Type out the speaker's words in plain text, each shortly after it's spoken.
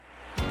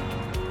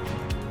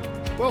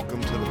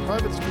Welcome to the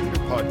Private School Leader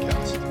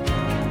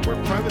Podcast,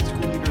 where private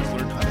school leaders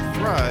learn how to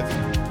thrive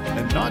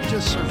and not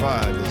just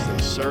survive as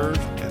they serve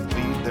and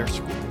lead their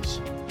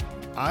schools.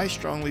 I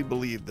strongly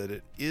believe that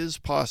it is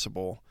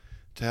possible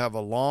to have a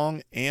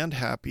long and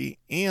happy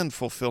and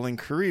fulfilling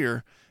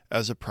career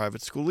as a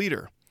private school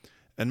leader.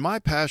 And my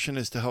passion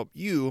is to help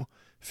you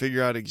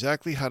figure out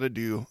exactly how to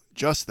do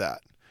just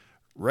that,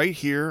 right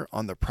here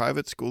on the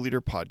Private School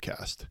Leader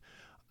Podcast.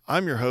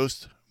 I'm your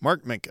host,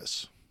 Mark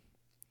Minkus.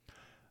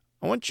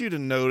 I want you to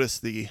notice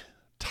the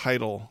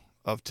title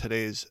of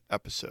today's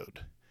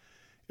episode.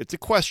 It's a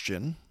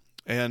question,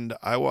 and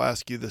I will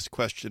ask you this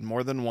question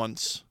more than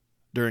once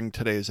during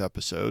today's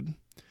episode.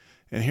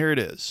 And here it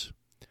is.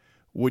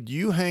 Would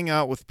you hang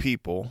out with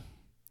people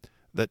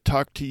that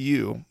talk to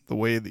you the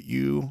way that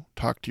you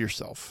talk to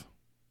yourself?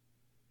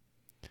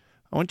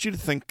 I want you to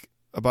think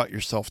about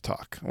your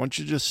self-talk. I want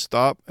you to just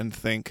stop and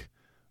think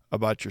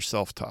about your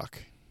self-talk.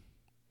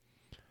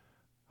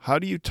 How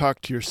do you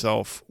talk to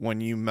yourself when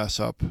you mess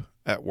up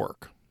at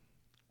work?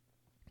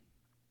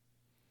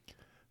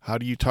 How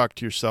do you talk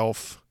to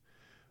yourself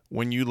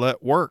when you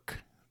let work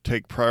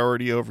take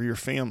priority over your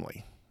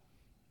family?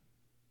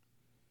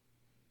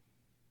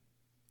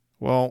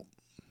 Well,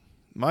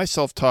 my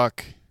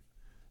self-talk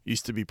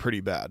used to be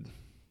pretty bad.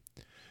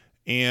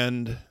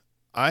 And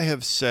I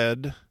have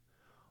said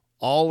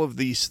all of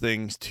these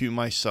things to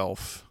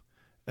myself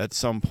at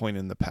some point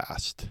in the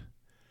past.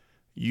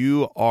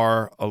 You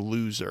are a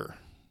loser.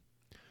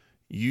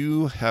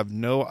 You have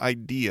no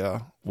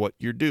idea what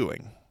you're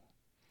doing.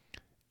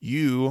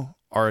 You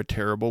are a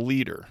terrible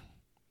leader.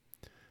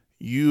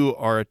 You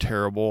are a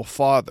terrible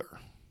father.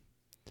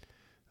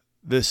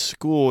 This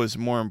school is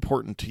more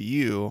important to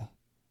you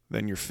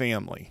than your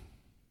family.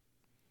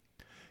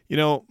 You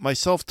know, my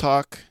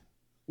self-talk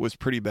was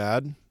pretty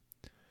bad.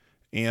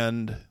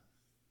 And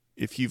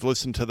if you've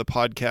listened to the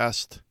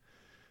podcast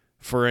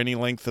for any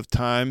length of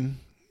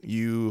time,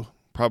 you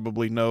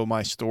probably know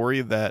my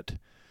story that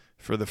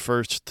for the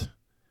first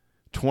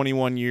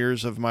 21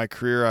 years of my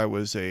career, I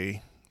was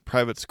a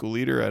private school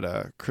leader at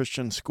a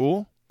Christian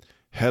school,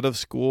 head of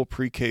school,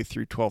 pre-K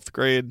through 12th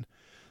grade.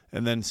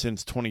 And then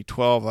since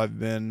 2012, I've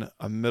been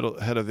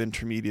a head of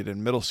intermediate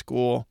and middle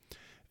school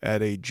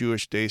at a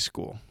Jewish day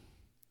school.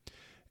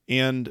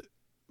 And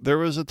there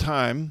was a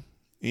time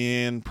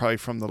in probably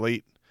from the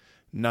late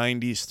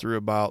 90s through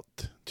about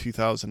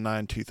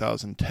 2009,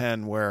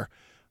 2010, where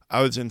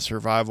I was in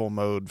survival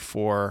mode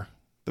for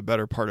the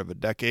better part of a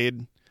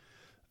decade.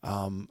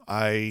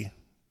 I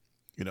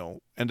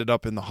ended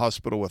up in the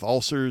hospital with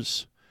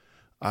ulcers.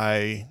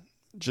 I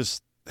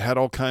just had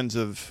all kinds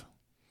of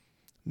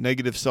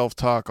negative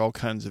self-talk, all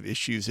kinds of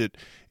issues.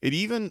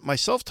 My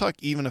self-talk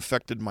even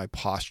affected my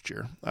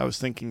posture. I was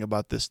thinking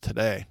about this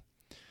today.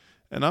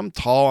 And I'm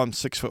tall, I'm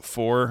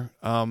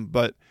 6'4",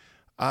 but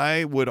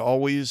I would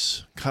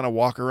always kind of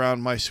walk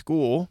around my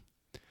school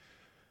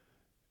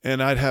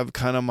and I'd have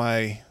kind of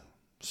my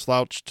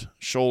slouched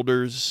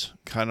shoulders,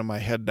 kind of my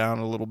head down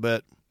a little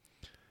bit.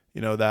 You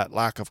know, that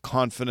lack of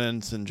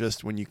confidence, and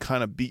just when you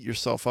kind of beat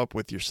yourself up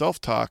with your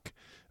self-talk,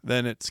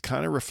 then it's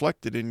kind of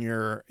reflected in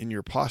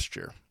your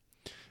posture.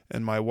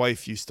 And my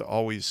wife used to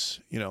always,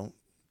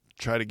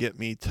 try to get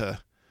me to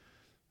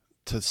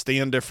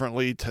stand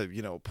differently,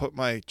 to, put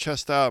my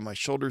chest out, my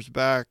shoulders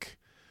back.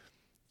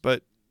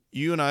 But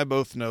you and I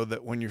both know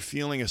that when you're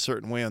feeling a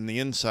certain way on the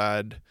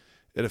inside,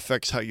 it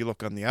affects how you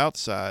look on the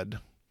outside.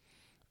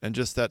 And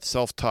just that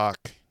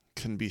self-talk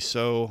can be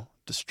so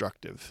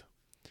destructive.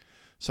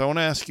 So I want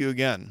to ask you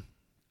again,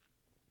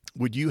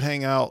 would you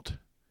hang out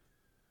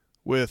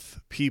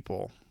with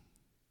people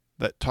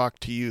that talk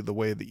to you the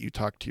way that you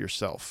talk to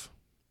yourself?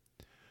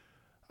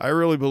 I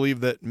really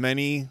believe that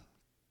many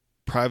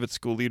private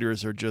school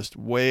leaders are just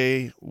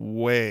way,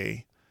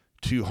 way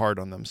too hard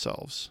on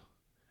themselves.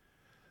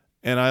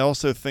 And I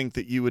also think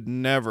that you would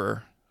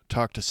never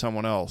talk to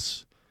someone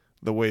else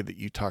the way that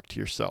you talk to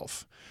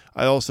yourself.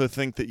 I also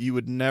think that you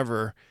would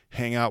never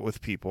hang out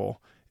with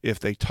people if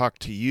they talk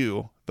to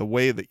you the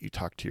way that you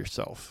talk to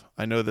yourself.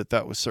 I know that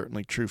that was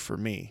certainly true for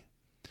me.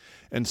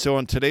 And so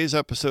on today's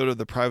episode of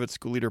the Private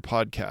School Leader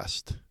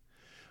Podcast,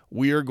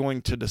 we are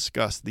going to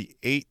discuss the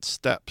 8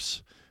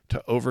 steps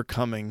to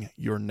overcoming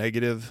your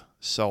negative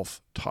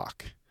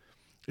self-talk.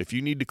 If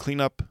you need to clean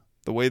up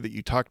the way that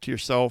you talk to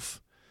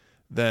yourself,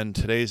 then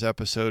today's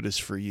episode is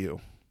for you.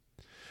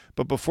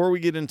 But before we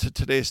get into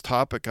today's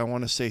topic, I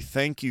want to say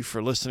thank you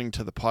for listening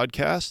to the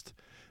podcast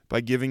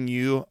by giving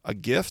you a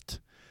gift.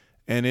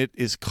 And it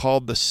is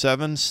called The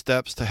 7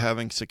 Steps to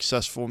Having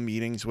Successful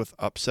Meetings with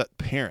Upset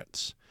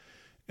Parents.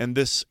 And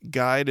this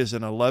guide is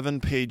an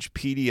 11-page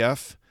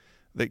PDF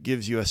that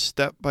gives you a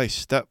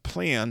step-by-step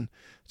plan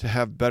to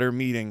have better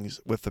meetings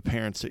with the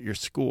parents at your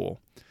school.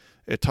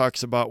 It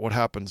talks about what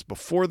happens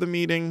before the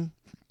meeting,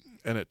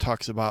 and it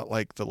talks about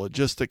like the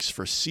logistics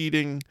for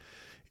seating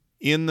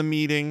in the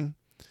meeting.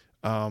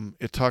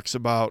 It talks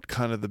about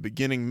kind of the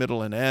beginning,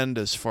 middle, and end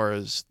as far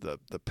as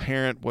the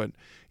parent, when,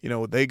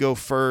 they go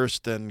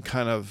first, and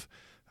kind of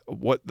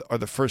what are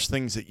the first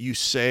things that you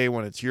say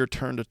when it's your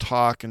turn to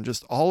talk, and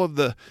just all of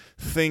the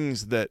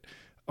things that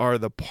are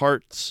the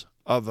parts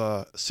of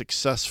a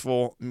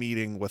successful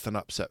meeting with an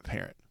upset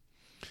parent.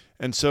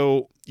 And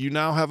so you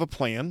now have a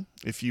plan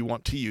if you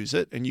want to use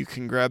it, and you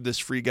can grab this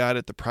free guide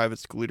at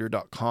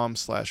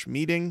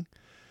theprivateschoolleader.com/meeting.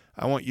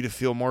 I want you to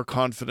feel more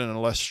confident and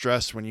less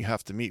stressed when you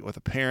have to meet with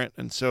a parent.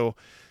 And so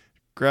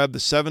grab the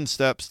 7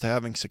 steps to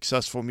having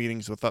successful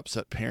meetings with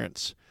upset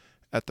parents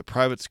at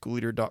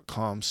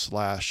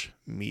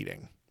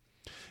theprivateschoolleader.com/meeting.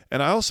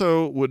 And I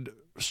also would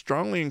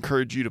strongly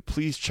encourage you to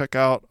please check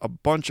out a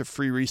bunch of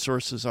free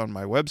resources on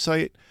my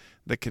website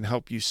that can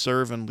help you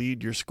serve and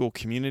lead your school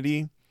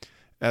community.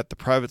 At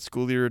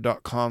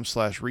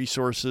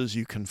theprivateschoolleader.com/resources,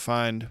 you can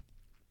find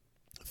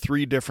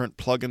 3 different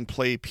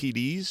plug-and-play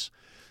PDs.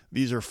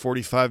 These are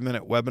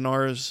 45-minute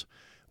webinars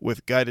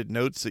with guided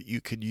notes that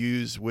you could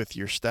use with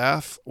your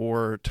staff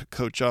or to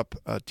coach up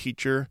a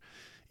teacher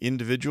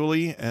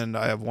individually. And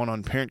I have one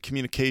on parent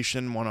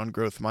communication, one on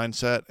growth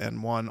mindset,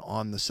 and one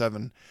on the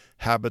 7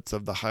 habits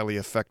of the highly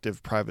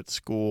effective private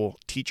school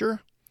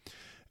teacher.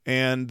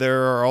 And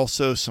there are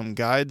also some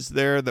guides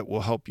there that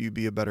will help you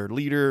be a better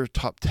leader,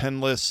 top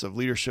 10 lists of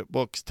leadership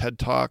books, TED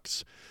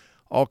Talks,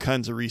 all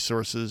kinds of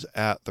resources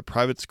at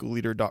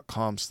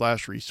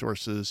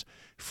theprivateschoolleader.com/resources,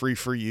 free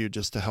for you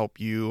just to help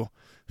you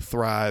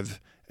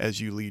thrive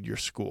as you lead your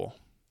school.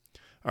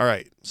 All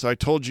right, so I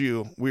told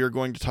you we are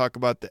going to talk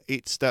about the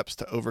 8 steps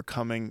to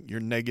overcoming your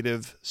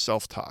negative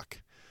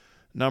self-talk.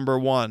 Number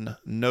 1,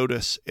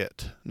 notice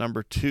it.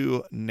 Number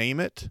 2,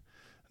 name it.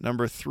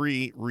 Number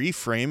 3,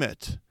 reframe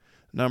it.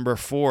 Number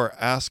 4,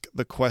 ask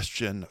the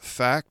question,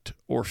 fact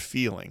or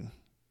feeling.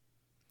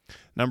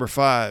 Number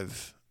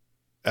 5,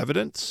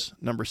 evidence.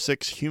 Number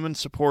 6, human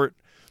support.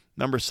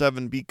 Number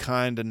 7, be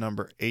kind. And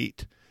number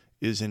 8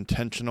 is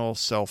intentional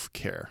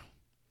self-care.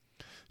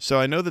 So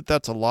I know that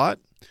that's a lot,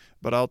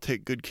 but I'll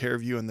take good care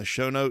of you in the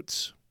show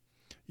notes.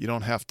 You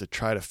don't have to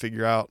try to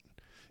figure out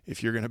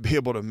if you're going to be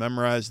able to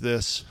memorize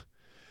this.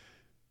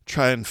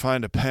 Try and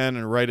find a pen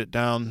and write it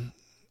down.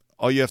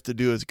 All you have to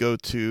do is go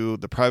to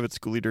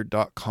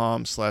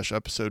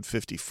theprivateschoolleader.com/episode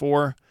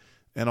 54,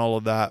 and all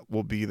of that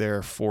will be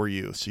there for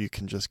you, so you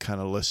can just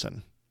kind of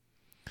listen.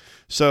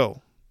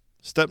 So,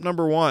 step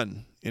number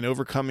 1 in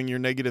overcoming your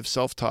negative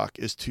self-talk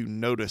is to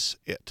notice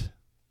it.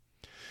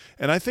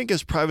 And I think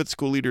as private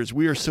school leaders,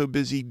 we are so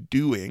busy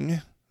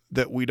doing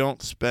that we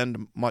don't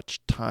spend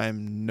much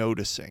time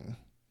noticing.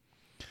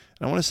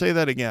 And I want to say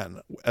that again.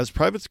 As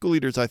private school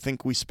leaders, I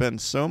think we spend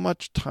so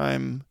much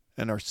time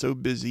and are so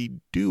busy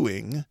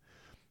doing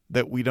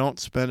that we don't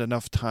spend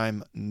enough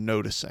time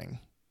noticing.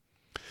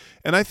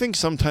 And I think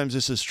sometimes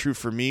this is true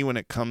for me when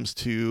it comes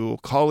to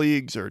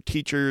colleagues or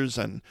teachers,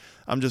 and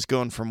I'm just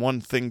going from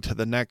one thing to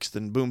the next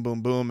and boom,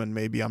 boom, boom, and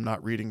maybe I'm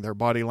not reading their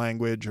body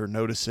language or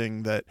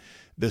noticing that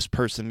this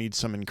person needs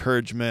some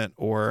encouragement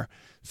or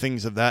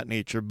things of that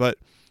nature. But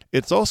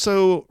it's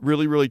also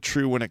really, really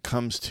true when it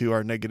comes to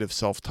our negative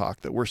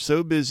self-talk, that we're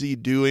so busy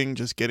doing,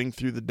 just getting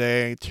through the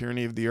day,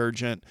 tyranny of the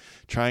urgent,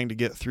 trying to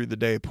get through the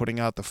day, putting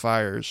out the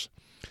fires,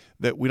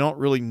 that we don't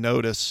really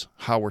notice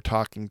how we're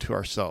talking to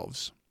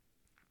ourselves.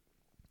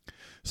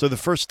 So the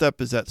first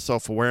step is that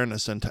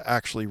self-awareness and to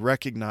actually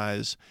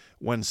recognize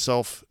when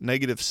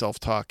negative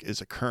self-talk is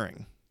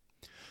occurring.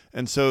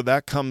 And so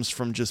that comes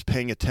from just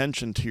paying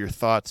attention to your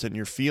thoughts and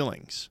your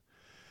feelings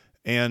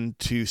and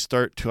to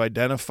start to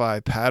identify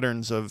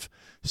patterns of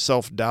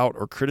self-doubt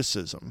or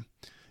criticism.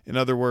 In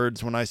other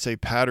words, when I say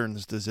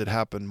patterns, does it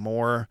happen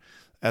more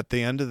at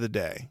the end of the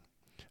day?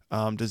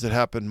 Does it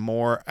happen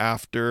more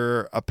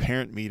after a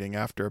parent meeting,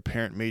 after a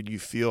parent made you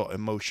feel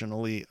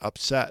emotionally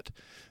upset,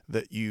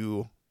 that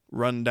you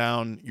run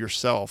down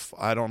yourself?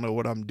 I don't know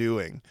what I'm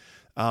doing.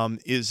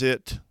 Is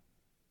it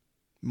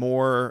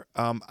more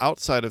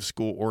outside of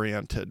school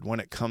oriented when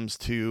it comes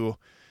to,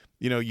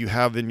 you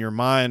have in your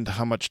mind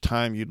how much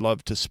time you'd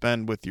love to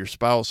spend with your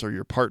spouse or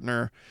your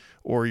partner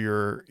or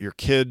your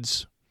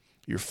kids,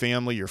 your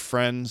family, your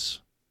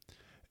friends,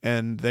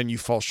 and then you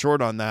fall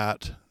short on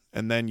that,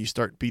 and then you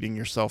start beating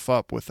yourself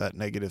up with that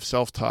negative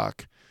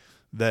self-talk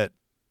that,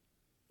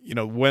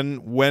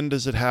 when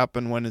does it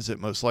happen? When is it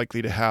most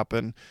likely to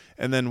happen?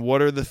 And then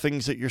what are the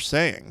things that you're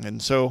saying? And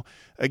so,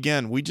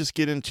 again, we just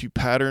get into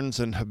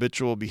patterns and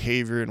habitual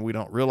behavior and we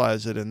don't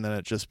realize it, and then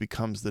it just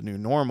becomes the new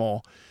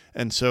normal.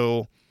 And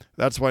so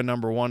that's why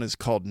number 1 is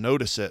called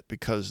notice it,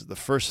 because the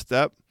first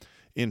step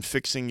in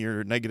fixing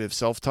your negative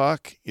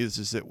self-talk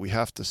is that we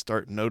have to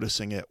start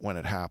noticing it when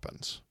it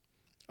happens.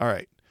 All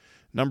right.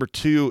 Number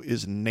 2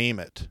 is name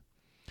it.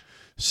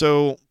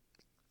 So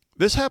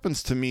this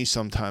happens to me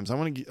sometimes. I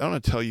want to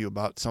tell you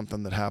about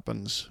something that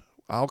happens.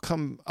 I'll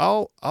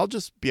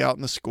just be out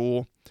in the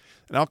school,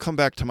 and I'll come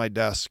back to my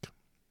desk,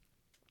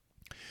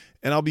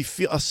 and I'll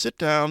sit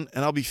down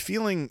and I'll be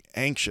feeling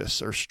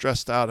anxious or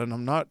stressed out, and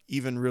I'm not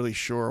even really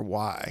sure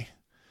why.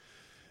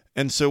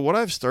 And so what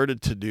I've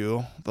started to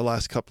do the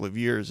last couple of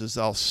years is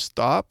I'll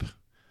stop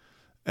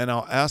and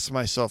I'll ask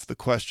myself the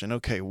question,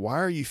 okay, why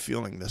are you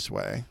feeling this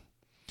way?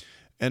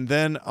 And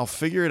then I'll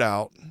figure it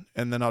out,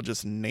 and then I'll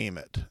just name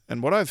it.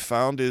 And what I've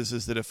found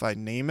is that if I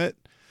name it,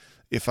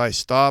 if I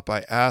stop, I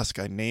ask,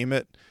 I name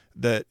it,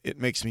 that it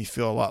makes me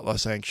feel a lot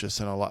less anxious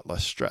and a lot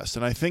less stressed.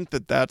 And I think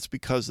that that's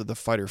because of the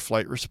fight or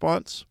flight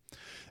response.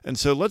 And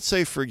so let's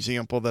say, for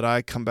example, that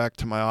I come back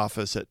to my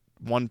office at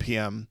 1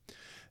 p.m.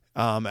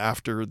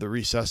 After the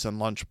recess and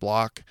lunch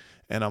block,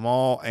 and I'm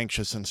all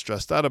anxious and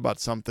stressed out about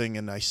something,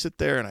 and I sit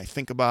there and I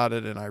think about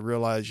it, and I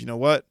realize, you know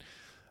what?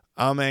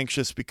 I'm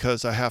anxious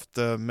because I have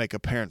to make a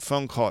parent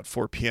phone call at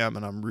 4 p.m.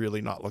 and I'm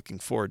really not looking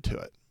forward to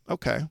it.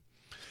 Okay.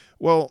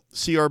 Well,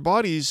 see, our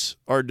bodies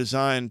are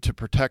designed to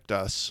protect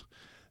us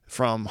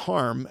from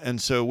harm.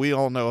 And so we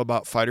all know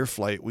about fight or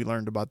flight. We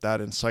learned about that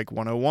in Psych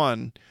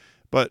 101.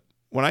 But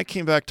when I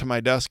came back to my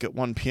desk at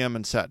 1 p.m.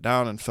 and sat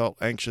down and felt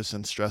anxious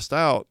and stressed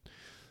out,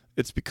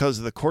 it's because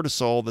of the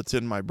cortisol that's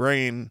in my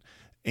brain,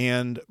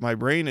 and my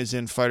brain is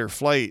in fight or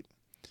flight,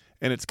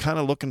 and it's kind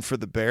of looking for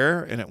the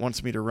bear, and it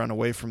wants me to run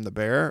away from the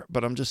bear,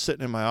 but I'm just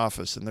sitting in my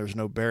office and there's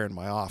no bear in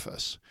my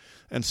office.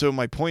 And so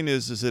my point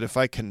is that if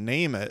I can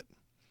name it,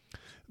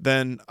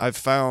 then I've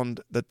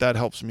found that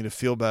helps me to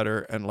feel better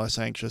and less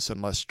anxious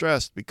and less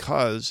stressed,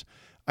 because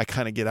I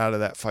kind of get out of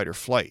that fight or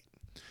flight,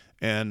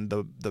 and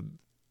the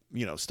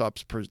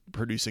stops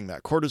producing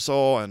that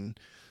cortisol, and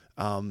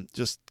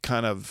just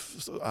kind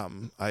of,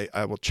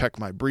 I will check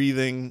my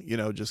breathing,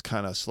 just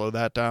kind of slow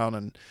that down.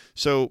 And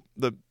so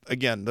the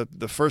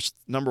first,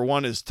 number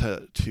one is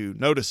to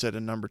notice it.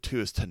 And number two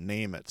is to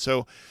name it.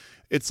 So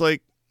it's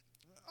like,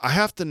 I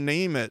have to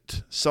name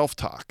it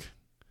self-talk.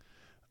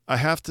 I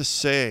have to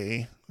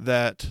say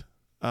that,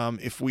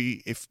 if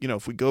we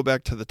go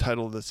back to the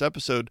title of this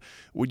episode,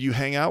 would you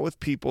hang out with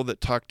people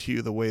that talk to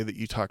you the way that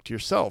you talk to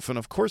yourself? And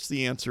of course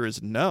the answer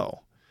is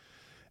no.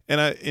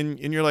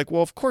 And you're like,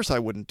 well, of course I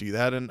wouldn't do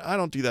that, and I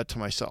don't do that to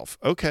myself.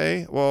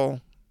 Okay, well,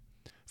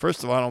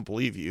 first of all, I don't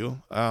believe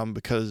you,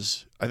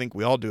 because I think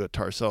we all do it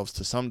to ourselves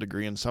to some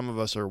degree, and some of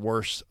us are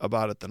worse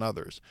about it than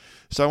others.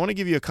 So I want to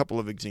give you a couple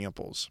of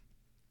examples.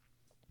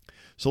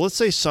 So let's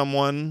say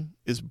someone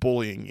is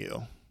bullying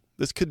you.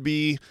 This could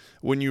be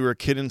when you were a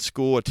kid in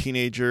school, a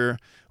teenager,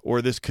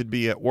 or this could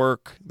be at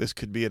work. This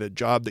could be at a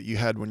job that you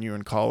had when you were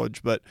in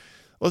college, but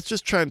let's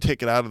just try and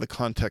take it out of the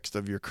context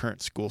of your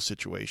current school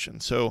situation.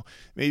 So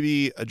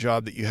maybe a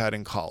job that you had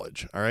in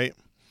college, all right?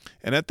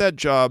 And at that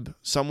job,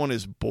 someone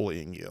is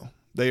bullying you.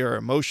 They are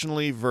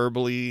emotionally,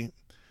 verbally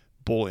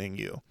bullying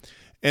you.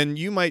 And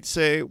you might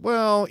say,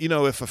 well,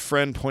 if a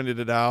friend pointed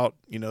it out,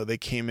 they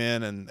came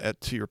in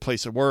to your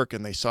place of work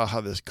and they saw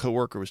how this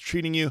coworker was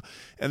treating you,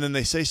 and then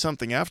they say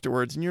something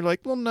afterwards, and you're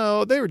like, well,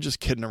 no, they were just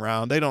kidding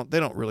around. They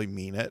don't really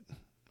mean it.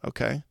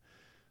 Okay.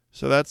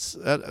 So that's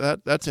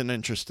an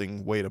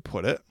interesting way to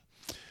put it.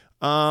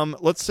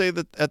 Let's say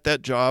that at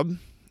that job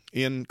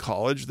in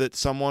college that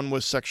someone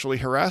was sexually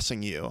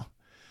harassing you.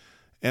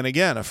 And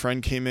again, a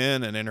friend came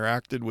in and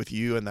interacted with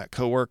you and that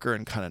coworker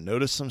and kind of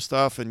noticed some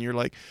stuff, and you're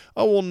like,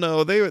 oh, well,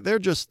 no, they're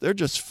just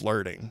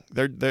flirting.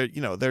 They're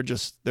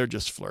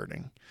just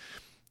flirting.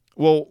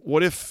 Well,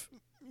 what if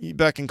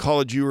back in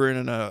college you were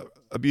in an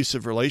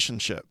abusive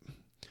relationship,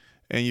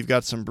 and you've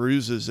got some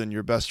bruises, and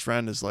your best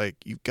friend is like,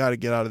 you've got to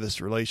get out of this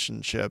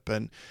relationship.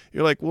 And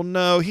you're like, well,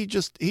 no, he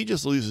just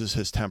loses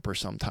his temper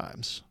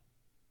sometimes.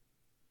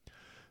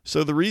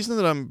 So the reason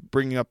that I'm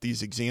bringing up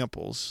these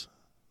examples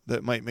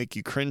that might make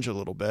you cringe a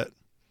little bit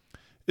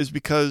is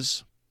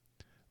because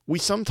we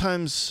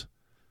sometimes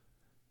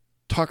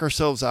talk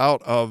ourselves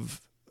out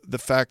of the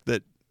fact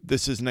that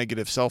this is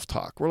negative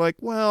self-talk. We're like,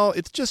 well,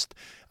 it's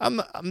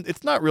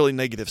not really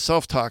negative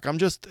self-talk. I'm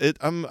just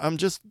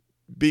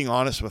being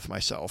honest with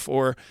myself,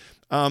 or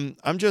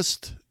I'm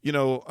just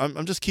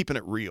keeping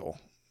it real.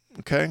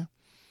 Okay.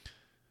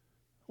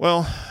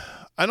 Well,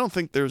 I don't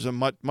think there's a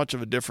much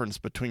of a difference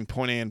between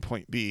point A and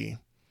point B.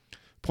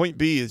 Point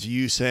B is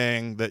you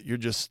saying that you're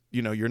just,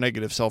 your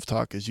negative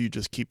self-talk is you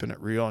just keeping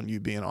it real and you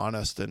being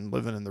honest and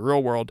living in the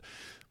real world.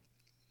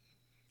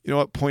 You know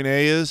what point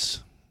A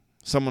is?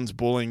 Someone's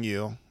bullying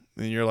you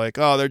and you're like,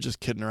 oh, they're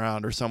just kidding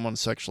around, or someone's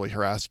sexually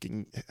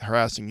harassing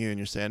you and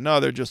you're saying, no,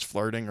 they're just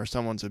flirting, or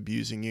someone's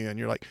abusing you and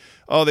you're like,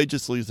 oh, they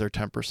just lose their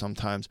temper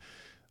sometimes.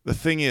 The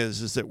thing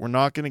is that we're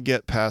not going to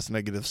get past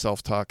negative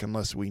self-talk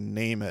unless we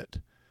name it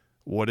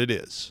what it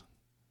is.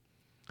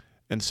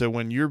 And so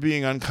when you're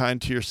being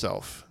unkind to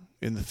yourself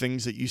in the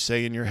things that you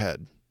say in your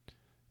head,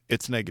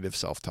 it's negative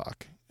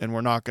self-talk. And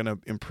we're not going to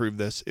improve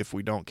this if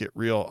we don't get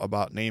real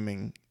about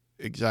naming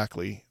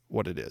exactly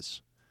what it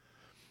is.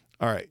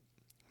 All right.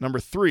 Number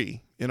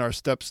 3 in our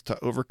steps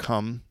to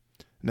overcome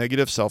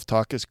negative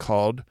self-talk is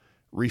called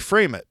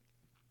reframe it.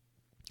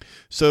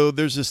 So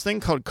there's this thing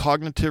called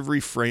cognitive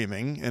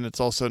reframing, and it's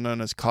also known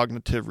as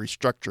cognitive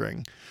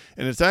restructuring.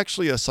 And it's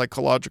actually a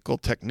psychological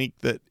technique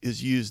that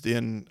is used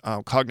in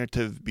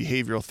cognitive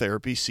behavioral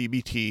therapy,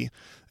 CBT,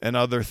 and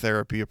other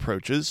therapy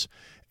approaches.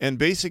 And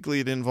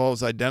basically it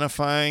involves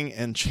identifying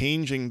and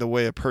changing the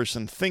way a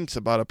person thinks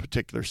about a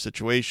particular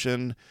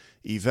situation,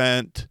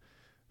 event,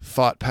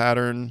 thought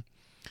pattern.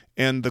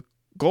 And the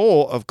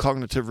goal of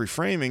cognitive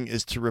reframing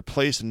is to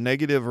replace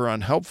negative or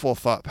unhelpful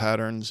thought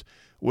patterns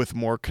with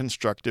more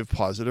constructive,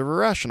 positive, or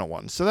rational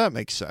ones. So that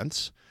makes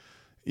sense.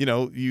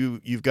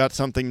 you've got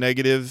something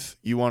negative,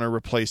 you want to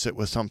replace it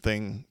with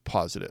something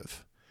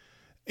positive.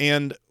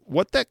 And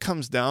what that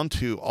comes down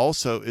to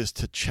also is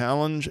to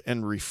challenge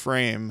and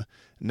reframe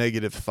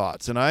negative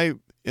thoughts. And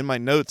in my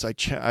notes, I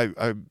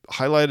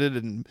highlighted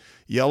in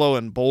yellow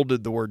and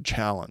bolded the word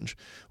challenge.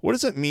 What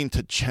does it mean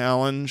to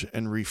challenge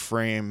and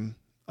reframe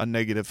a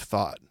negative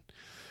thought?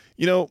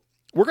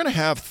 We're going to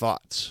have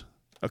thoughts,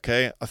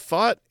 okay? A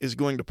thought is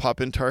going to pop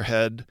into our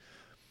head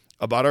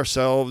about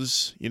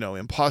ourselves,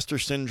 imposter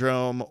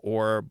syndrome,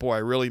 or boy, I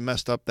really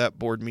messed up that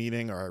board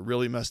meeting, or I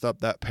really messed up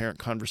that parent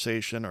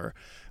conversation, or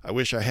I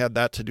wish I had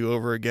that to do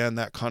over again,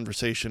 that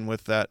conversation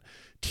with that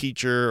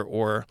teacher,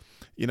 or,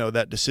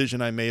 that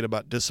decision I made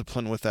about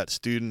discipline with that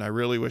student. I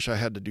really wish I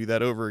had to do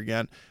that over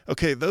again.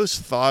 Okay, those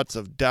thoughts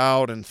of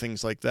doubt and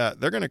things like that,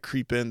 they're going to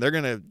creep in. They're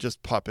going to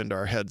just pop into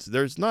our heads.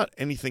 There's not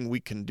anything we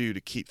can do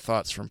to keep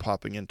thoughts from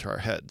popping into our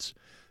heads.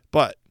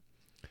 But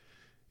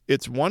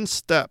it's one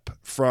step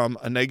from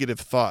a negative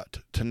thought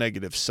to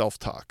negative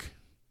self-talk.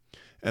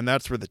 And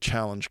that's where the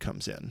challenge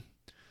comes in.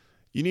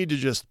 You need to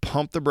just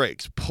pump the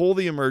brakes, pull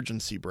the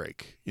emergency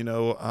brake.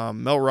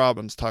 Mel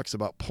Robbins talks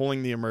about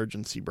pulling the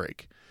emergency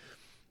brake.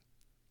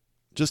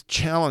 Just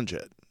challenge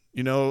it.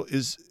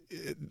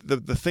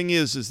 The thing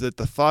is that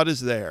the thought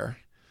is there,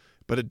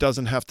 but it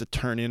doesn't have to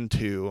turn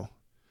into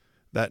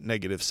that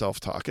negative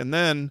self-talk. And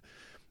then,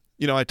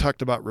 I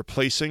talked about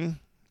replacing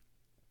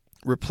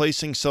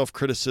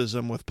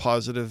self-criticism with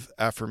positive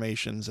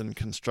affirmations and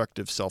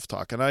constructive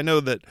self-talk. And I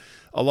know that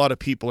a lot of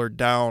people are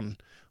down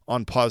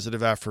on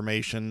positive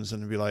affirmations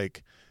and be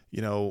like,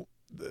 the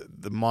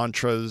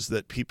mantras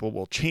that people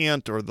will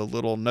chant or the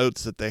little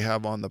notes that they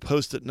have on the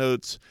Post-it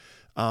notes.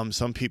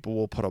 Some people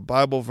will put a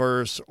Bible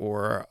verse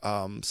or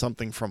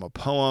something from a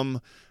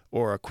poem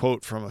or a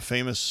quote from a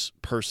famous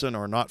person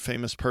or not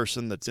famous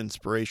person that's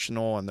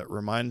inspirational and that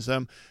reminds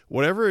them.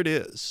 Whatever it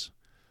is,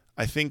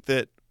 I think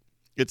that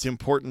it's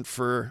important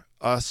for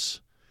us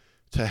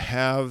to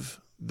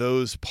have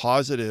those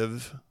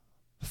positive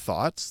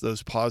thoughts,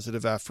 those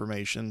positive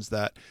affirmations,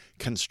 that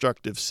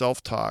constructive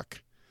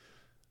self-talk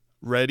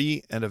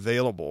ready and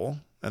available.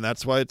 And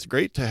that's why it's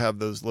great to have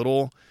those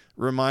little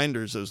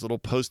reminders, those little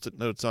Post-it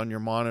notes on your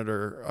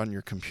monitor, on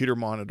your computer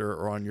monitor,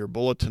 or on your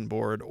bulletin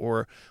board,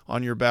 or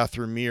on your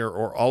bathroom mirror,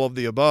 or all of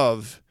the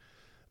above,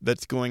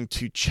 that's going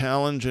to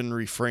challenge and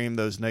reframe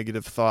those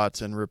negative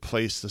thoughts and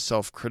replace the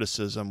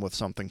self-criticism with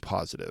something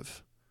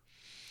positive.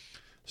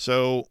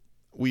 So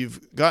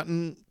we've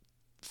gotten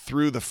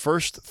through the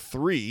first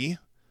 3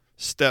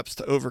 steps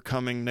to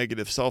overcoming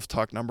negative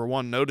self-talk. Number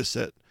 1, notice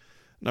it.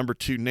 Number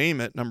 2,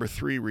 name it. Number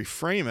 3,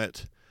 reframe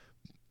it.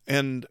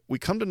 And we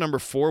come to number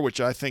 4, which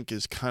I think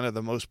is kind of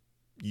the most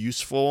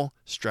useful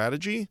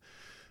strategy.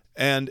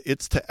 And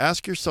it's to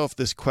ask yourself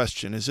this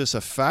question: is this a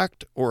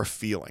fact or a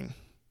feeling?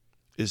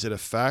 Is it a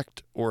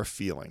fact or a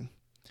feeling?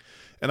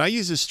 And I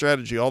use this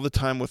strategy all the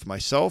time with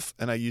myself,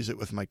 and I use it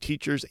with my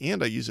teachers,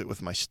 and I use it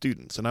with my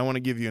students. And I want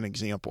to give you an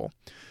example.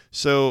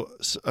 So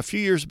a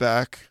few years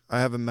back, I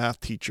have a math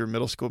teacher,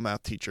 middle school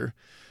math teacher,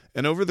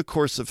 and over the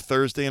course of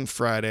Thursday and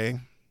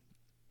Friday,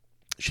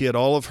 she had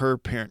all of her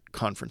parent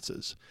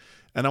conferences.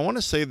 And I want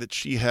to say that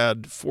she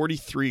had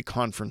 43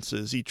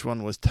 conferences. Each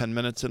one was 10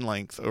 minutes in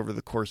length over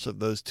the course of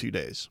those 2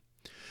 days.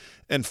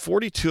 And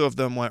 42 of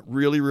them went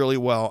really, really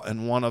well,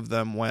 and one of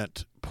them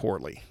went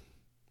poorly.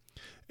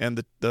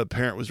 And the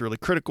parent was really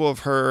critical of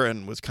her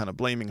and was kind of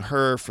blaming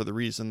her for the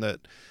reason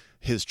that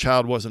his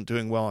child wasn't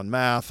doing well in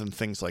math and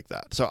things like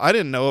that. So I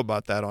didn't know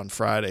about that on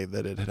Friday,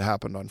 that it had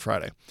happened on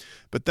Friday.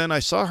 But then I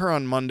saw her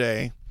on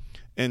Monday,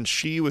 and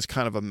she was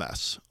kind of a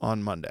mess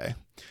on Monday.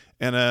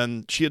 And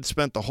then she had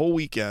spent the whole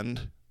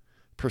weekend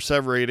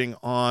perseverating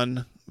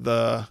on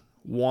the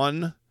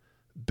one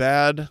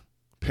bad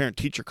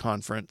parent-teacher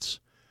conference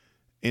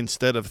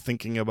instead of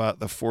thinking about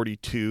the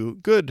 42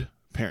 good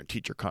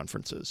parent-teacher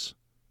conferences.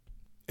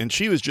 And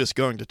she was just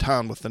going to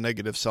town with the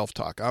negative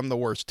self-talk. I'm the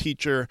worst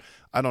teacher.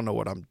 I don't know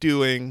what I'm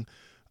doing.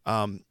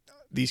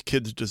 These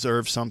kids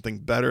deserve something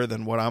better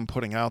than what I'm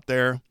putting out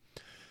there.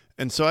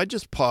 And so I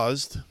just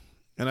paused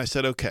and I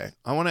said, okay,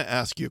 I want to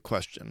ask you a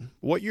question.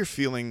 What you're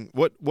feeling,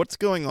 what's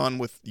going on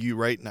with you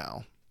right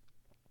now?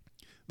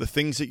 The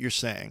things that you're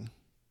saying.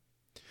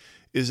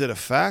 Is it a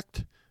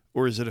fact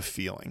or is it a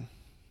feeling?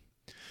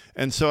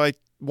 And so I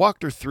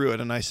walked her through it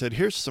and I said,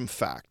 here's some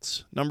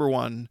facts. Number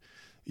 1,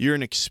 you're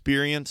an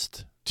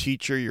experienced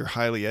teacher. You're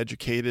highly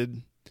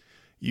educated.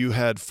 You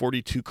had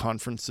 42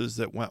 conferences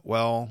that went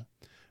well.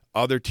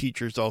 Other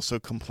teachers also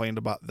complained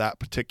about that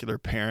particular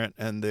parent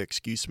and the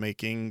excuse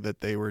making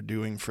that they were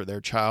doing for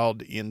their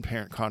child in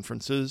parent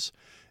conferences.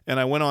 And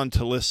I went on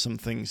to list some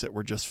things that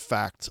were just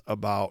facts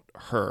about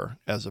her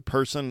as a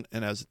person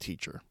and as a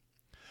teacher.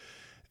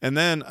 And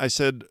then I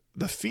said,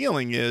 the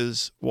feeling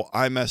is, well,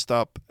 I messed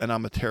up and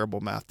I'm a terrible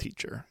math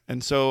teacher.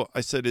 And so I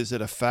said, is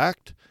it a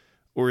fact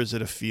or is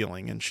it a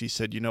feeling? And she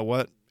said, you know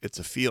what? It's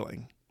a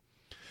feeling.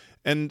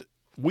 And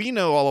we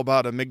know all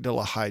about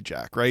amygdala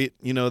hijack, right?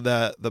 You know,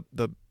 that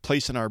the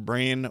place in our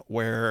brain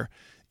where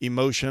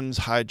emotions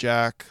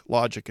hijack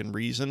logic and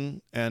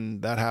reason,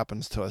 and that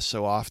happens to us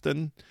so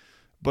often.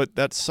 But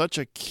that's such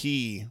a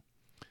key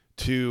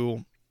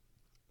to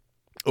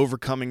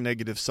overcoming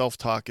negative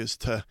self-talk, is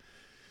to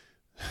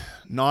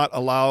not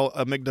allow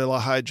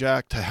amygdala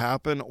hijack to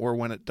happen, or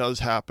when it does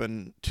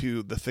happen,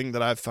 to the thing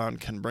that I've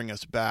found can bring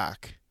us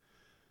back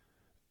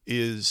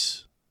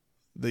is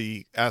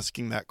the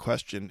asking that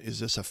question, is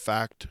this a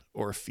fact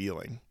or a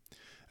feeling?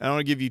 And I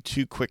want to give you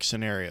two quick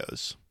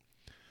scenarios.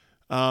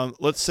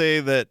 Let's say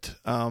that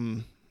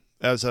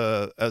as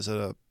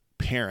a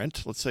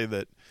parent, let's say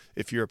that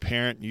if you're a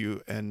parent,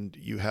 you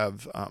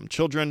have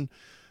children,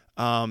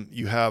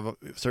 you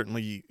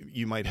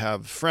might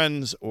have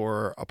friends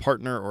or a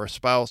partner or a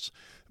spouse,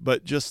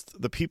 but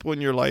just the people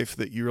in your life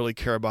that you really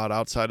care about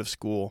outside of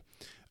school.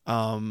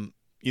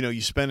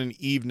 You spend an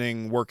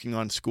evening working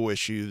on school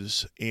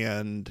issues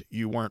and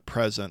you weren't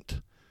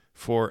present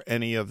for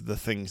any of the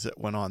things that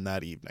went on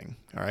that evening.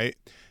 All right.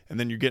 And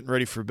then you're getting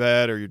ready for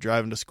bed, or you're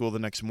driving to school the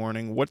next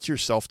morning. What's your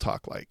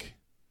self-talk like?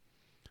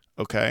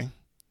 Okay.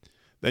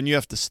 Then you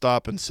have to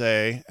stop and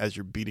say, as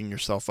you're beating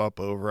yourself up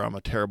over, I'm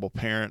a terrible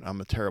parent,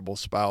 I'm a terrible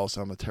spouse,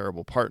 I'm a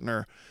terrible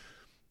partner.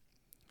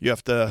 You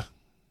have to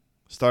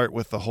start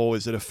with the whole,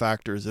 is it a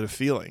fact or is it a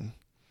feeling?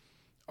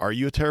 Are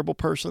you a terrible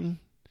person?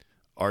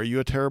 Are you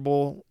a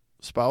terrible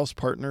spouse,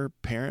 partner,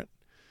 parent?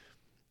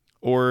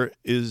 Or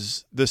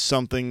is this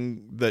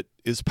something that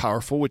is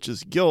powerful, which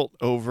is guilt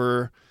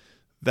over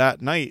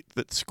that night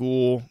that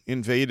school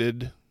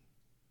invaded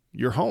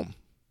your home?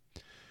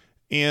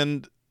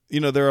 And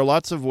there are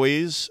lots of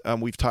ways.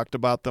 We've talked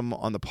about them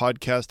on the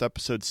podcast.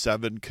 Episode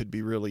 7 could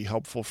be really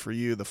helpful for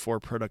you. The 4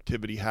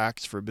 productivity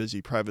hacks for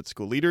busy private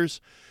school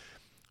leaders.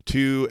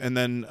 And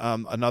then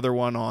another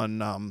one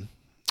on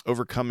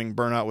overcoming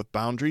burnout with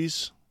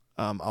boundaries.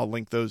 I'll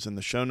link those in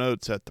the show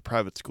notes at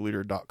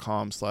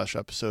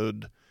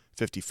theprivateschooleader.com/episode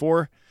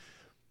 54.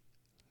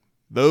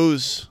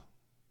 Those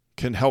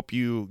can help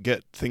you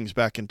get things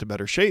back into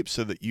better shape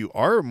so that you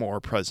are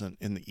more present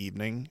in the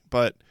evening.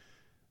 But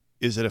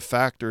is it a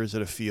fact or is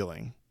it a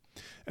feeling?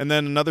 And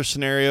then another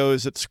scenario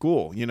is at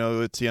school.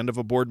 It's the end of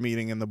a board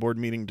meeting and the board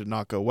meeting did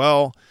not go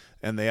well,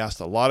 and they asked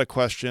a lot of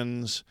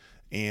questions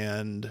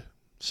and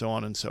so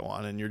on and so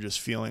on. And you're just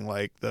feeling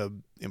like the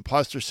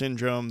imposter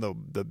syndrome,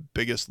 the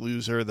biggest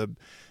loser,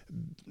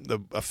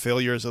 a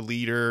failure as a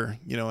leader.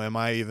 Am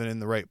I even in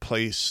the right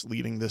place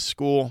leading this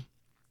school?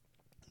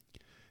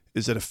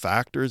 Is it a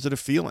fact or is it a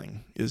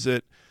feeling? Is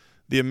it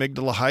the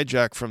amygdala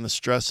hijack from the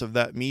stress of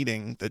that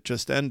meeting that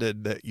just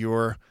ended that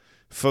you're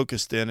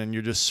focused in and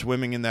you're just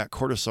swimming in that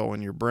cortisol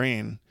in your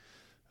brain?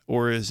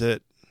 Or is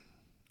it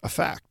a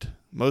fact?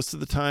 Most of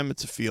the time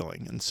it's a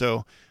feeling. And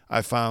so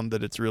I found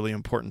that it's really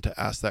important to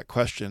ask that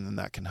question, and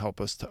that can help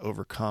us to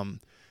overcome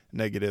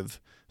negative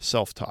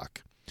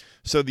self-talk.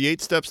 So the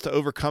 8 steps to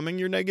overcoming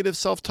your negative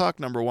self-talk: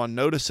 number 1,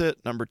 notice it.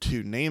 Number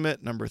 2, name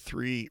it. Number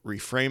 3,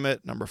 reframe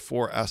it. Number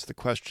 4, ask the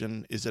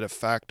question, is it a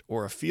fact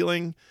or a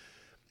feeling?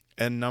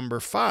 And number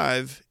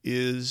 5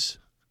 is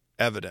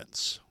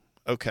evidence.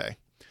 Okay.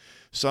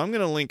 So I'm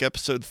going to link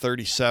episode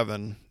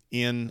 37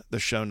 in the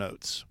show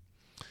notes.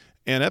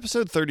 And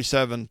episode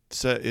 37,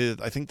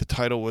 I think the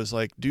title was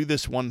like, do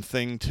this one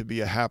thing to be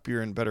a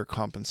happier and better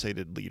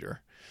compensated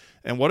leader.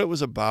 And what it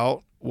was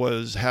about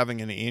was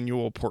having an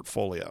annual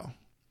portfolio.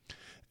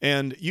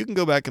 And you can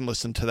go back and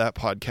listen to that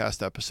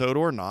podcast episode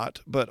or not,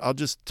 but I'll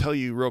just tell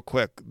you real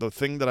quick, the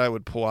thing that I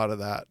would pull out of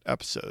that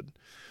episode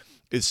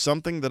is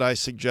something that I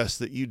suggest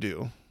that you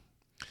do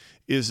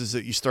is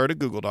that you start a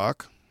Google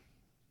Doc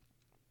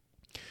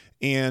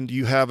and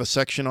you have a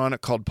section on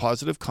it called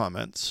positive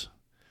comments,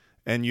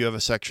 and you have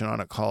a section on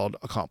it called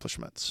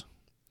accomplishments.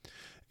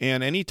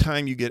 And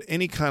anytime you get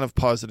any kind of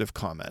positive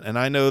comment, and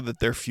I know that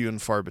they're few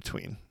and far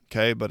between,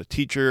 okay, but a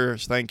teacher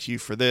thanks you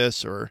for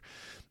this, or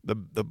the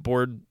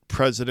board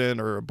president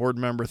or a board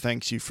member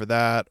thanks you for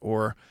that,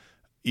 or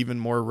even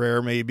more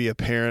rare, maybe a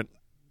parent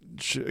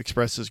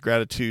expresses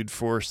gratitude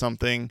for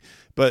something.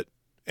 But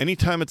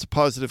anytime it's a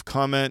positive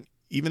comment,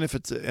 even if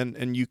it's,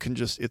 and you can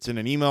just, it's in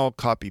an email,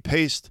 copy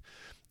paste.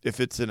 If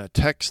it's in a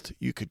text,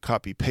 you could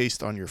copy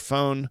paste on your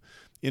phone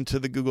into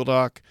the Google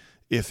Doc.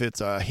 If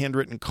it's a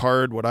handwritten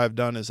card, what I've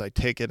done is I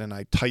take it and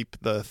I type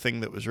the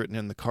thing that was written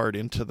in the card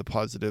into the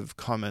positive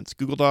comments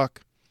Google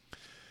Doc.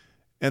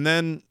 And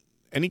then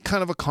any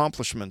kind of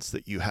accomplishments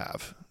that you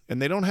have,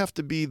 and they don't have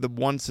to be the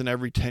once in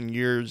every 10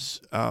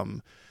 years,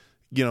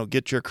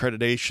 get your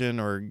accreditation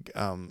or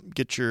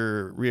get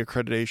your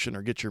reaccreditation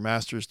or get your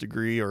master's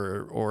degree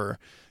or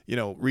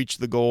reach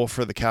the goal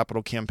for the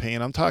capital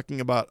campaign. I'm talking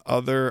about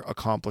other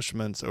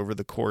accomplishments over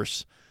the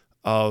course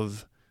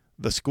of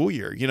the school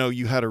year.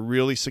 You had a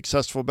really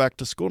successful back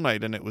to school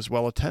night and it was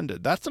well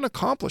attended. That's an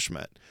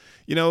accomplishment.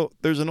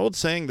 There's an old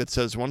saying that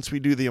says, once we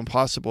do the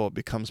impossible, it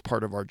becomes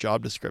part of our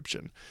job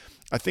description.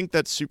 I think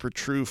that's super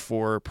true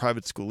for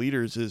private school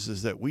leaders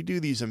is that we do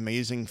these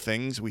amazing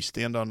things. We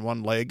stand on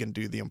one leg and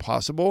do the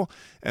impossible,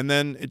 and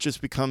then it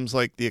just becomes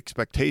like the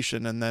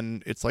expectation, and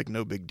then it's like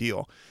no big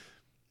deal.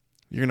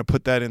 You're going to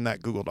put that in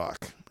that Google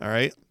Doc. All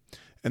right.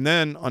 And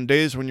then on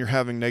days when you're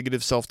having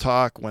negative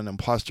self-talk, when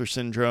imposter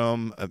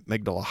syndrome,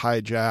 amygdala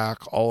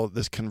hijack, all of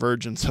this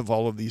convergence of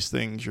all of these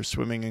things, you're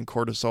swimming in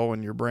cortisol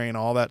in your brain,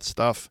 all that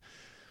stuff,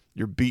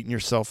 you're beating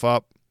yourself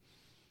up,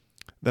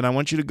 then I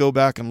want you to go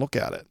back and look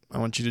at it. I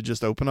want you to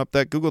just open up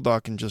that Google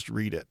Doc and just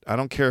read it. I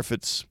don't care if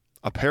it's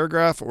a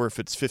paragraph or if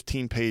it's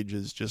 15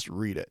 pages, just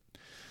read it.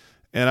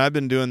 And I've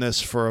been doing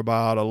this for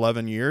about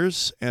 11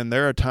 years, and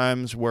there are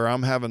times where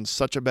I'm having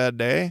such a bad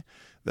day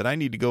that I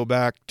need to go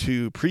back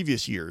to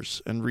previous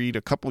years and read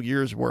a couple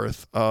years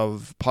worth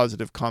of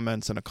positive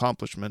comments and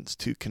accomplishments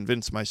to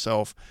convince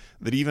myself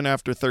that even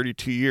after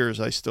 32 years,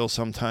 I still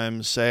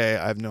sometimes say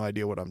I have no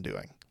idea what I'm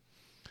doing.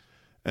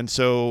 And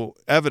so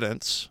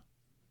evidence,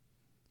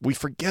 we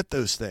forget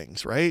those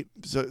things, right?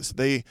 So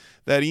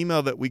that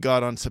email that we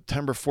got on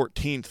September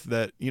 14th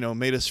that,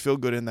 made us feel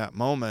good in that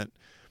moment,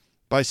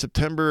 by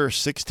September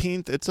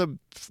 16th, it's a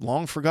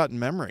long forgotten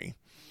memory.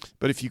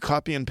 But if you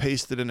copy and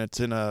paste it and it's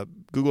in a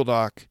Google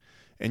Doc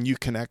and you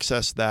can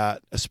access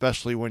that,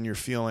 especially when you're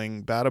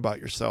feeling bad about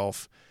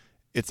yourself,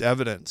 it's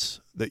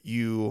evidence that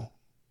you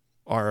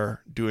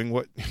are doing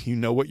what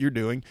you're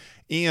doing.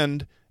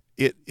 And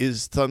it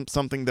is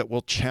something that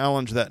will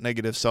challenge that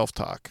negative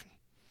self-talk.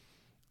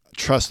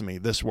 Trust me,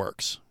 this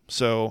works.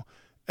 So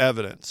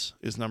evidence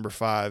is number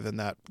 5 in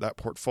that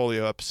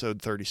portfolio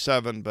episode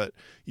 37, but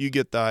you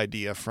get the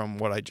idea from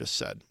what I just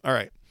said. All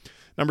right.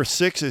 Number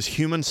 6 is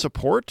human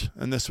support,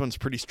 and this one's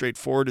pretty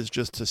straightforward, is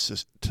just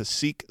to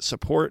seek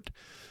support,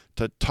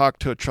 to talk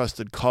to a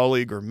trusted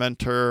colleague or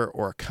mentor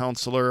or a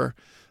counselor.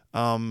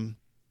 If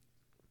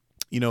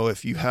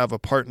you have a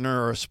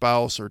partner or a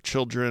spouse or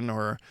children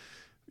or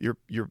your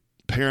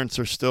parents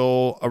are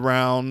still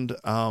around,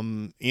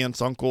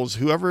 aunts, uncles,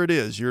 whoever it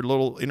is, your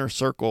little inner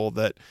circle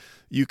that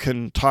you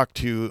can talk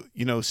to,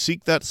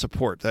 seek that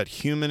support, that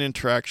human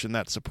interaction,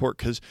 that support,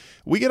 because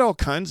we get all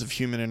kinds of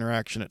human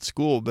interaction at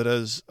school, but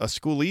as a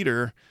school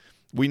leader,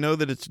 we know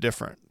that it's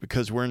different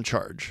because we're in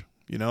charge,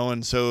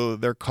 and so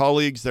they're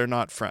colleagues, they're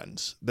not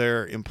friends,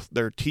 they're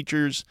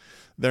teachers,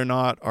 they're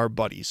not our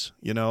buddies,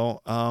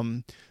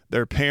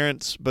 they're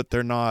parents, but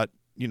they're not,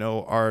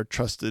 our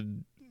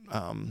trusted,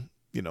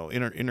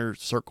 inner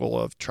circle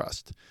of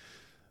trust.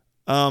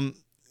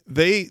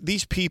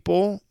 These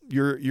people,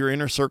 your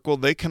inner circle,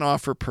 they can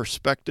offer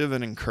perspective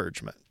and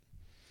encouragement.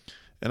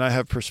 And I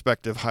have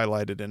perspective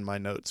highlighted in my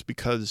notes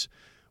because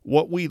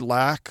what we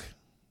lack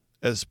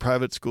as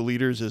private school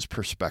leaders is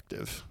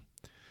perspective.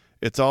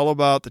 It's all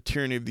about the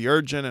tyranny of the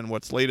urgent and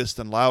what's latest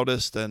and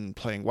loudest and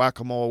playing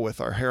whack-a-mole with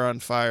our hair on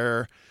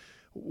fire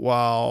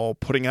while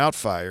putting out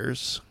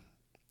fires.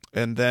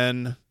 And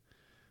then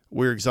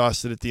we're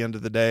exhausted at the end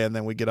of the day, and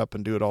then we get up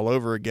and do it all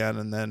over again,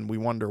 and then we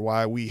wonder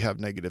why we have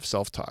negative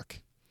self-talk.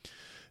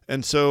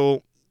 And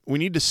so we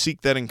need to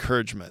seek that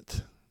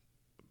encouragement,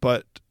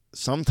 but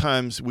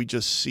sometimes we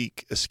just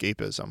seek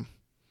escapism.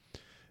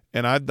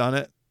 And I've done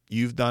it.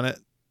 You've done it.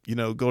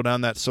 Go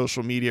down that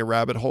social media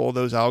rabbit hole.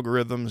 Those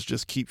algorithms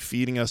just keep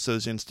feeding us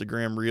those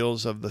Instagram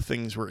reels of the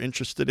things we're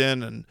interested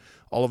in, and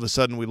all of a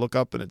sudden we look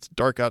up and it's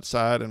dark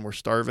outside and we're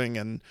starving,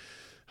 and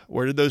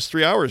where did those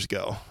 3 hours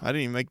go? I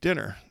didn't even make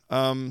dinner.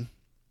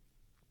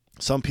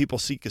 Some people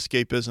seek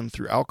escapism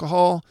through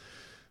alcohol.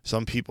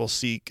 Some people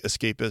seek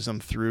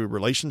escapism through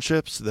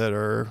relationships that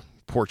are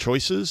poor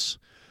choices.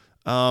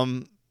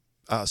 Some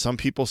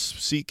people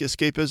seek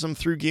escapism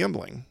through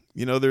gambling.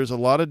 There's a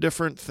lot of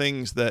different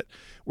things that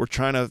we're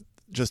trying to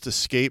just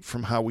escape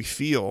from how we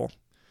feel.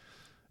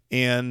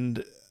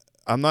 And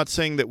I'm not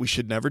saying that we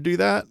should never do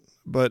that,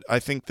 but I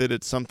think that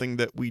it's something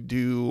that we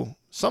do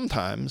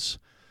sometimes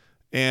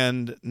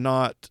and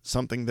not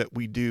something that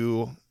we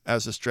do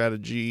as a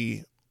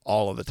strategy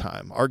all of the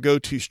time. Our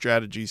go-to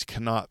strategies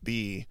cannot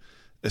be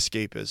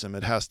escapism.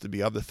 It has to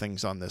be other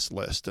things on this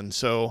list. And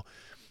so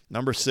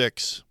number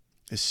 6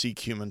 is seek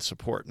human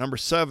support. Number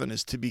 7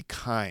 is to be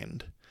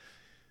kind.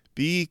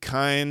 Be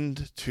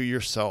kind to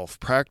yourself.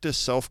 Practice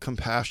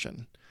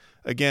self-compassion.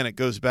 Again, it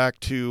goes back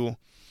to,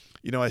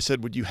 I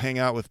said, would you hang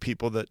out with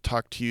people that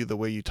talk to you the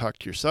way you talk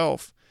to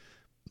yourself?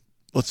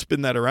 Let's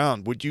spin that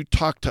around. Would you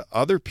talk to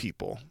other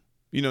people?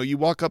 You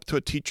walk up to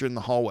a teacher in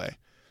the hallway.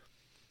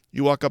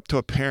 You walk up to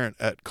a parent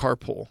at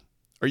carpool.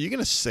 Are you going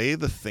to say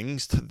the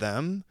things to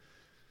them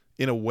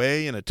in a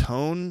way, in a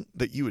tone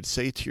that you would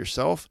say to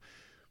yourself?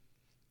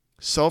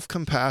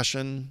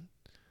 Self-compassion,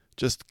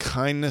 just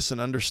kindness and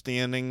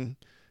understanding.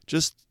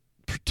 Just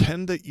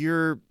pretend that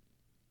you're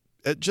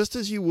just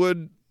as you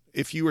would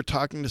if you were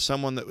talking to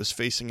someone that was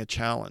facing a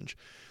challenge.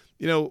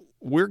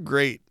 We're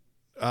great.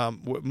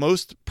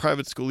 Most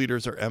private school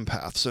leaders are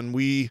empaths, and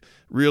we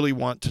really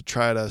want to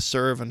try to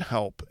serve and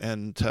help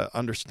and to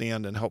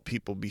understand and help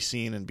people be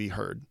seen and be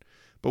heard.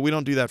 But we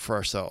don't do that for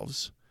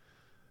ourselves.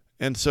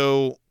 And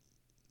so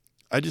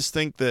I just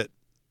think that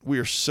we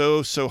are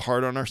so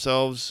hard on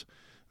ourselves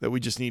that we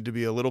just need to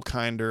be a little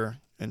kinder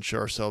and show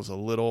ourselves a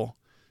little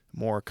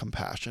more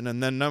compassion.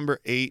 And then number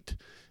 8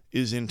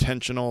 is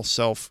intentional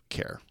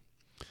self-care.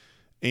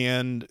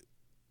 And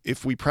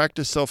if we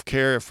practice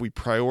self-care, if we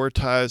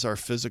prioritize our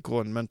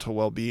physical and mental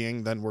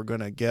well-being, then we're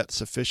going to get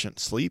sufficient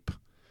sleep.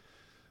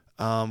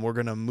 We're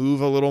going to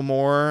move a little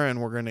more,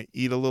 and we're going to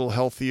eat a little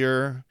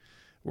healthier.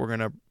 We're going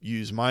to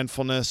use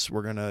mindfulness.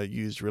 We're going to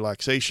use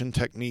relaxation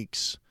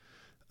techniques.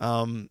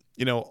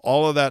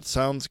 All of that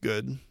sounds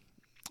good.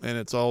 And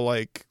it's all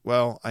like,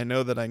 well, I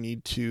know that I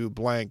need to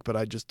blank, but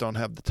I just don't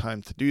have the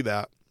time to do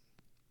that.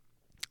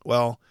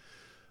 Well,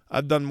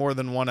 I've done more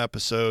than one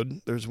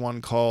episode. There's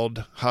one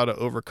called How to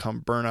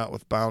Overcome Burnout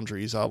with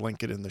Boundaries. I'll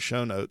link it in the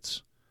show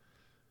notes.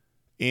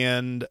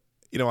 And,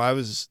 I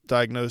was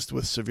diagnosed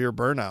with severe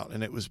burnout,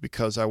 and it was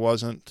because I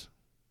wasn't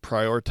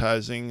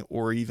prioritizing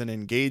or even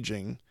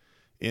engaging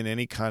in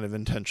any kind of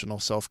intentional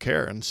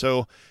self-care. And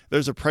so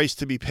there's a price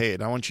to be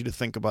paid. I want you to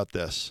think about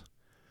this.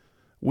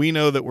 We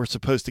know that we're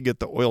supposed to get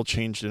the oil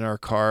changed in our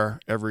car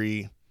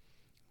every,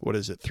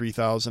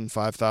 3,000,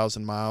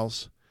 5,000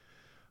 miles?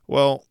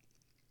 Well,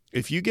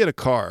 if you get a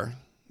car,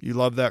 you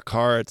love that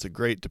car, it's a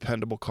great,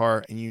 dependable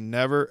car, and you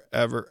never,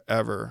 ever,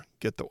 ever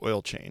get the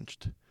oil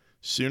changed.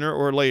 Sooner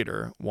or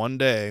later, one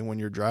day when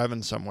you're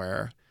driving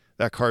somewhere,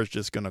 that car is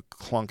just going to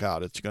clunk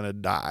out. It's going to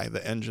die.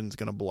 The engine's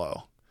going to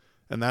blow.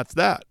 And that's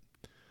that.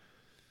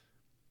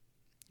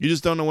 You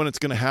just don't know when it's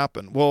going to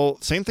happen. Well,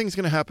 same thing's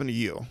going to happen to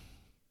you.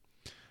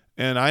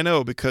 And I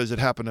know because it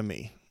happened to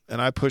me.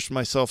 And I pushed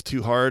myself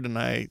too hard, and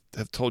I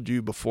have told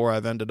you before I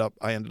ended up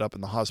in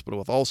the hospital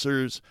with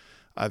ulcers.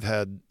 I've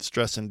had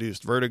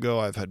stress-induced vertigo.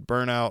 I've had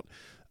burnout.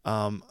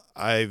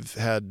 I've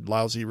had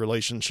lousy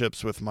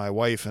relationships with my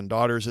wife and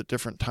daughters at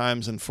different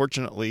times. And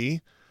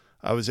fortunately,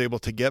 I was able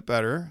to get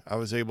better. I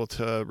was able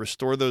to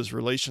restore those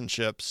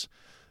relationships.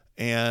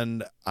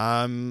 And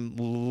I'm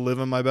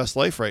living my best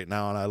life right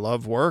now. And I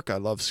love work. I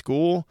love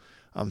school.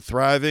 I'm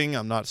thriving.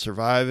 I'm not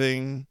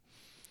surviving.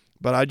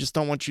 But I just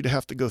don't want you to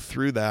have to go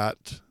through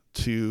that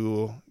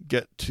to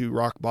get to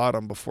rock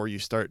bottom before you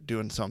start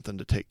doing something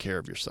to take care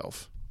of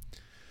yourself.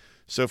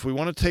 So if we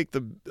want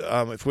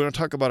to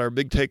talk about our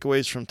big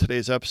takeaways from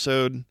today's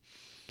episode,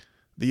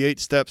 the 8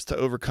 steps to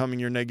overcoming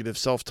your negative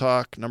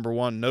self-talk. Number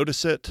 1,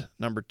 notice it.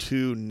 Number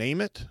 2,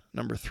 name it.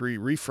 Number 3,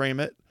 reframe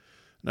it.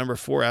 Number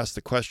 4, ask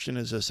the question,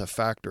 is this a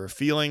fact or a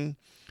feeling?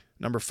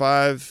 Number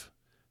 5,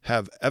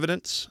 have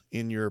evidence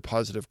in your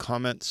positive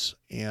comments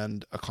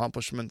and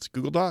accomplishments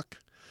Google Doc.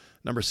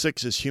 Number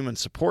 6 is human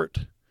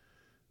support.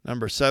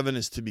 Number 7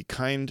 is to be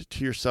kind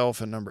to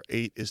yourself. And number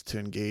 8 is to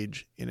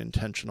engage in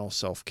intentional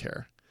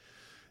self-care.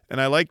 And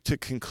I like to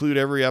conclude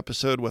every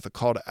episode with a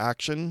call to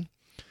action.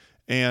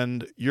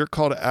 And your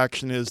call to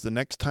action is the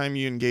next time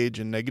you engage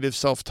in negative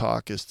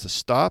self-talk is to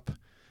stop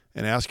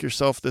and ask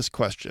yourself this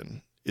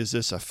question. Is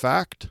this a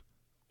fact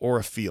or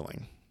a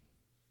feeling?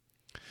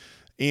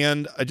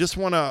 And I just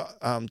want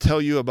to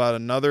tell you about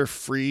another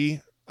free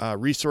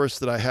resource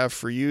that I have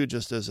for you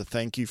just as a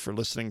thank you for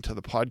listening to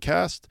the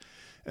podcast.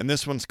 And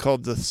this one's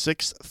called The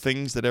 6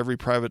 Things That Every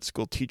Private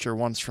School Teacher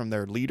Wants from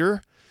Their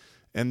Leader.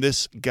 And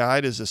this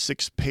guide is a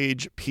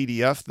 6-page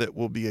PDF that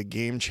will be a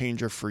game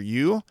changer for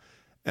you.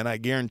 And I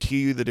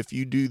guarantee you that if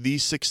you do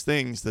these 6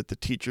 things, that the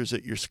teachers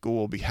at your school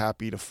will be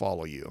happy to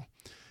follow you.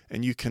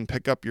 And you can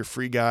pick up your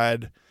free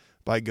guide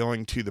by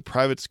going to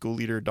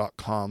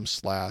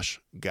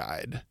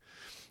theprivateschoolleader.com/guide.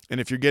 And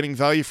if you're getting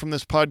value from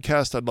this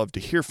podcast, I'd love to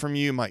hear from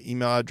you. My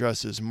email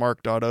address is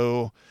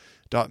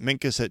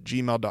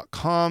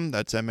mark.o.minkus@gmail.com.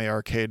 That's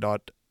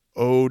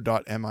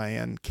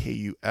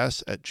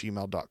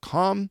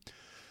mark.o.minkus@gmail.com.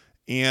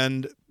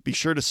 And be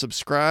sure to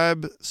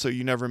subscribe so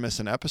you never miss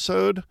an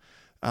episode.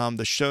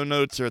 The show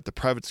notes are at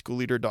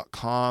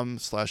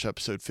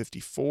theprivateschoolleader.com/episode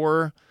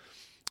 54.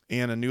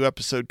 And a new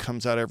episode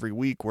comes out every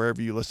week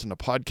wherever you listen to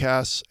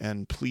podcasts.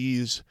 And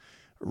please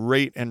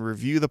rate and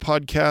review the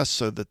podcast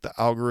so that the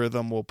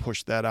algorithm will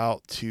push that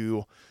out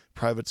to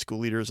private school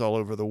leaders all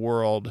over the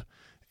world,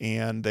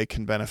 and they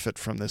can benefit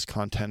from this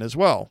content as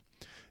well.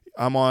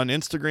 I'm on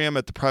Instagram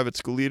at The Private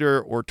School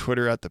Leader or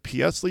Twitter at The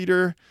PS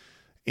Leader.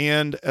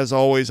 And as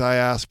always, I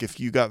ask if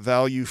you got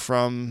value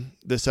from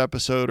this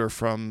episode or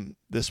from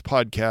this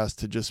podcast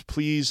to just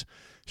please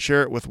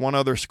share it with one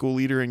other school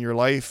leader in your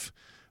life,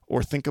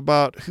 or think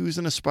about who's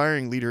an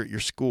aspiring leader at your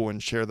school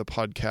and share the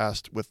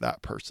podcast with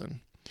that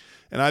person.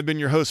 And I've been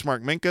your host,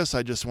 Mark Minkus.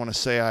 I just want to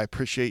say I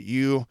appreciate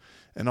you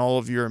and all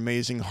of your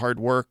amazing hard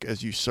work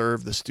as you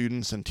serve the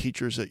students and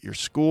teachers at your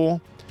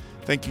school.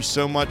 Thank you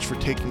so much for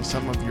taking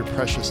some of your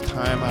precious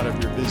time out of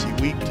your busy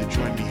week to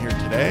join me here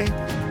today.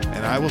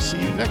 And I will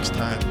see you next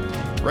time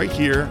right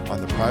here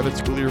on the Private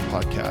School Leader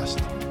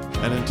Podcast.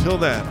 And until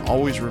then,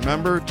 always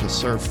remember to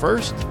serve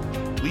first,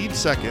 lead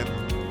second,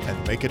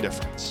 and make a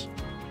difference.